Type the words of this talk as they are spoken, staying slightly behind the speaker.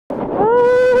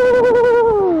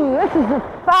is a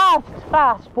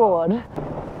fast board.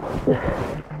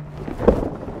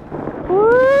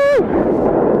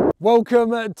 Woo!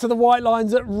 Welcome to the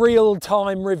Whitelines Real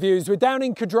Time Reviews. We're down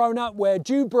in Cardrona where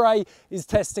Bray is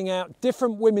testing out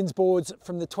different women's boards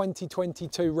from the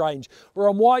 2022 range. We're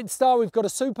on White Star, we've got a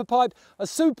super pipe, a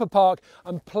super park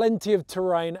and plenty of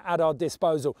terrain at our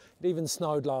disposal. It even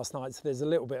snowed last night, so there's a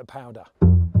little bit of powder.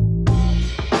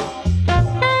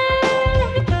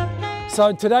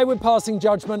 So today we're passing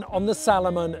judgment on the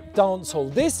Salomon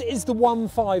Dancehaul. This is the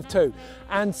 152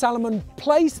 and Salomon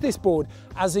placed this board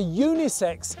as a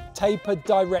unisex tapered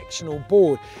directional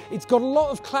board. It's got a lot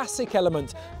of classic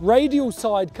elements, radial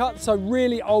side cut, so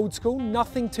really old school,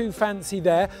 nothing too fancy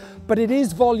there, but it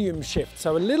is volume shift,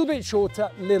 so a little bit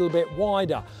shorter, a little bit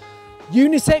wider.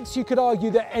 Unisex, you could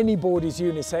argue that any board is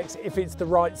unisex if it's the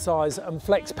right size and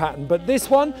flex pattern, but this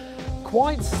one,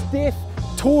 quite stiff,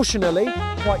 torsionally,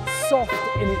 quite soft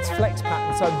in its flex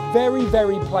pattern, so very,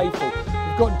 very playful.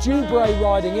 We've got Bray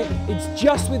riding it. It's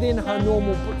just within her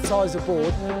normal size of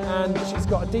board, and she's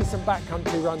got a decent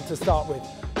backcountry run to start with.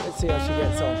 Let's see how she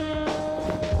gets on.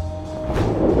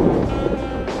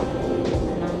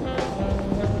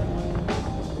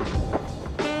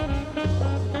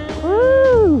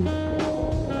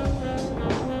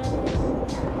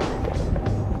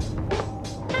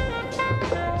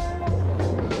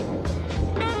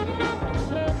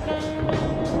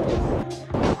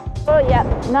 Oh yeah,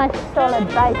 nice solid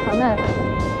base on this.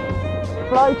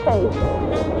 Floaty,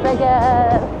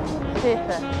 bigger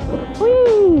surface.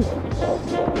 Whee!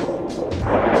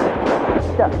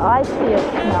 The iciest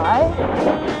snow.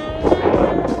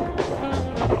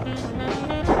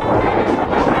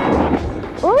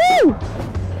 Woo!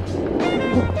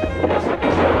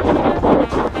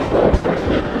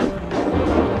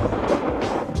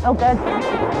 Oh good.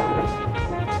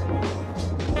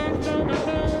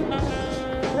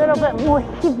 A little bit more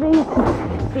heavy to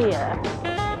steer.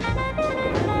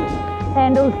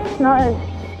 Handles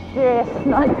various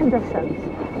snow conditions.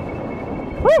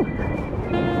 Woo!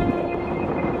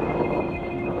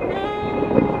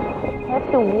 Have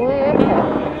to work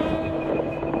it.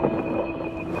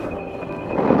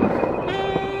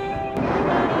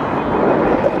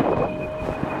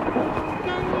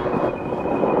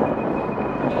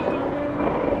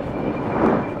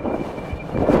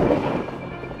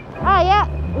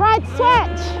 Right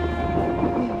switch!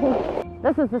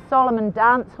 This is the Salomon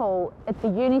Dancehaul. It's a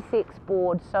unisex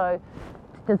board, so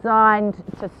it's designed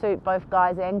to suit both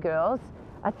guys and girls.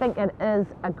 I think it is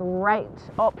a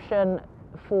great option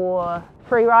for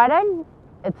free riding.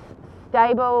 It's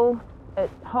stable, it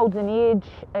holds an edge,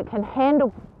 it can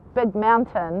handle big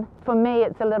mountain. For me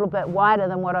it's a little bit wider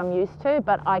than what I'm used to,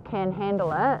 but I can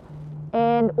handle it.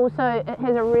 And also it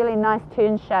has a really nice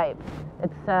turn shape.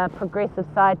 It's a progressive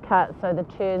side cut, so the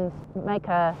turns make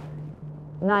a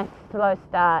nice slow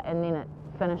start and then it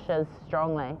finishes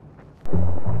strongly.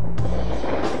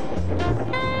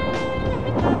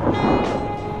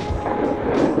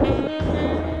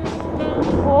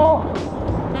 Oh.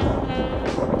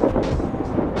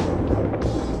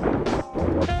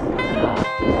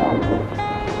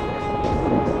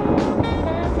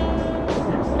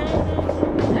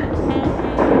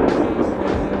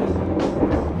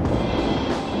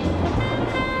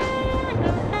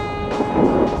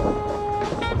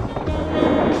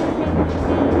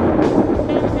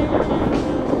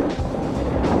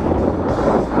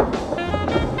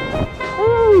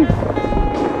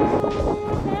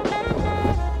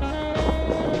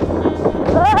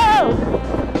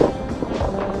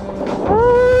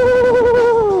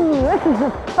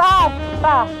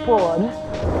 Fast board.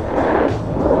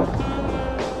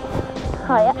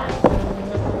 Oh yeah.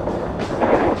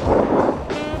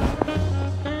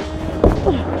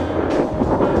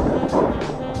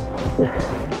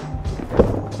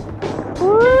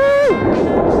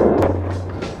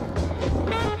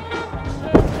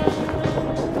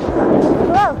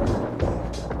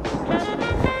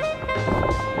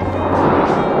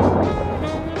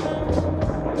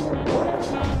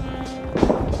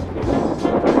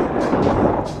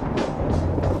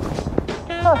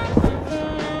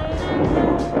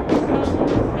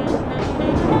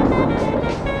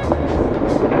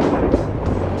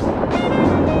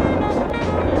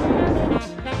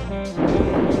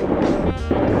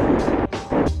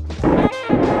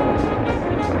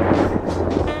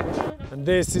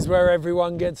 This is where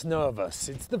everyone gets nervous.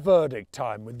 It's the verdict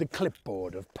time with the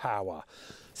clipboard of power.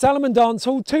 Salomon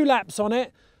Dancehaul, 2 laps on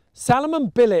it. Salomon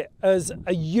bill it as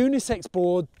a unisex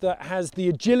board that has the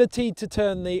agility to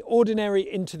turn the ordinary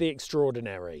into the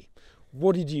extraordinary.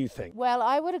 What did you think? Well,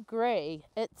 I would agree.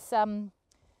 It's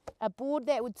a board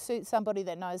that would suit somebody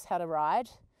that knows how to ride.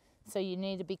 So you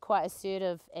need to be quite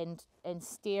assertive and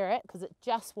steer it, because it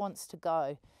just wants to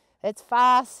go. It's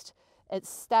fast, it's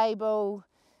stable,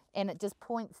 and it just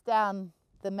points down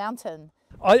the mountain.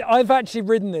 I've actually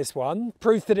ridden this one,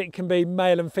 proof that it can be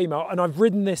male and female, and I've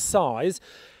ridden this size.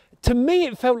 To me,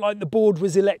 it felt like the board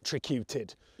was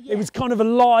electrocuted. Yeah. It was kind of a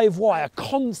live wire,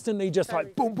 constantly just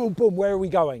like boom, boom, boom, where are we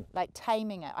going? Like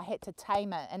taming it. I had to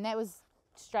tame it, and that was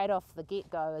straight off the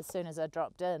get-go as soon as I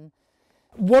dropped in.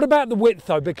 What about the width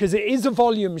though? Because it is a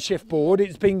volume shift board,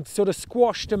 it's been sort of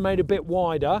squashed and made a bit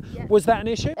wider. Yeah. Was that an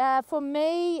issue? For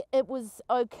me, it was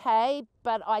okay,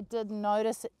 but I did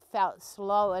notice it felt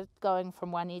slower going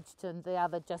from one edge to the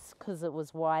other just because it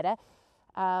was wider.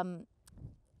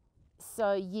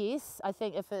 So yes, I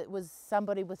think if it was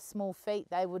somebody with small feet,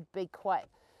 they would be quite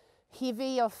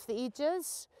heavy off the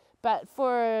edges. But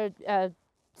for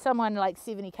someone like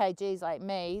 70 kgs like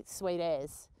me, sweet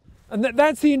as. And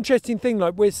that's the interesting thing,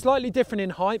 like we're slightly different in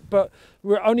height, but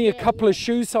we're only a couple of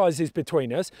shoe sizes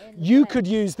between us. You could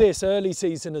use this early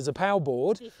season as a power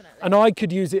board, and I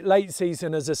could use it late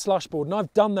season as a slush board, and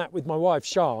I've done that with my wife,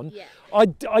 Sian. Yeah.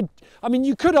 I mean,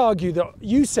 you could argue that,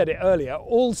 you said it earlier,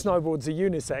 all snowboards are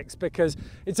unisex because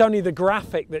it's only the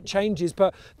graphic that changes,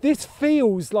 but this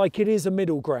feels like it is a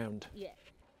middle ground.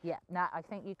 Yeah, no, I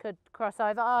think you could cross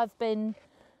over. I've been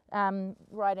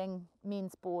riding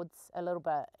men's boards a little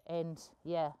bit, and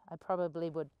yeah, I probably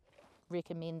would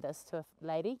recommend this to a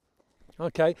lady.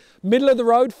 Okay, middle of the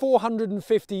road,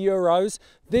 450 euros.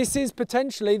 This is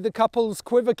potentially the couple's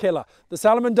quiver killer, the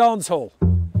Salomon Dancehaul.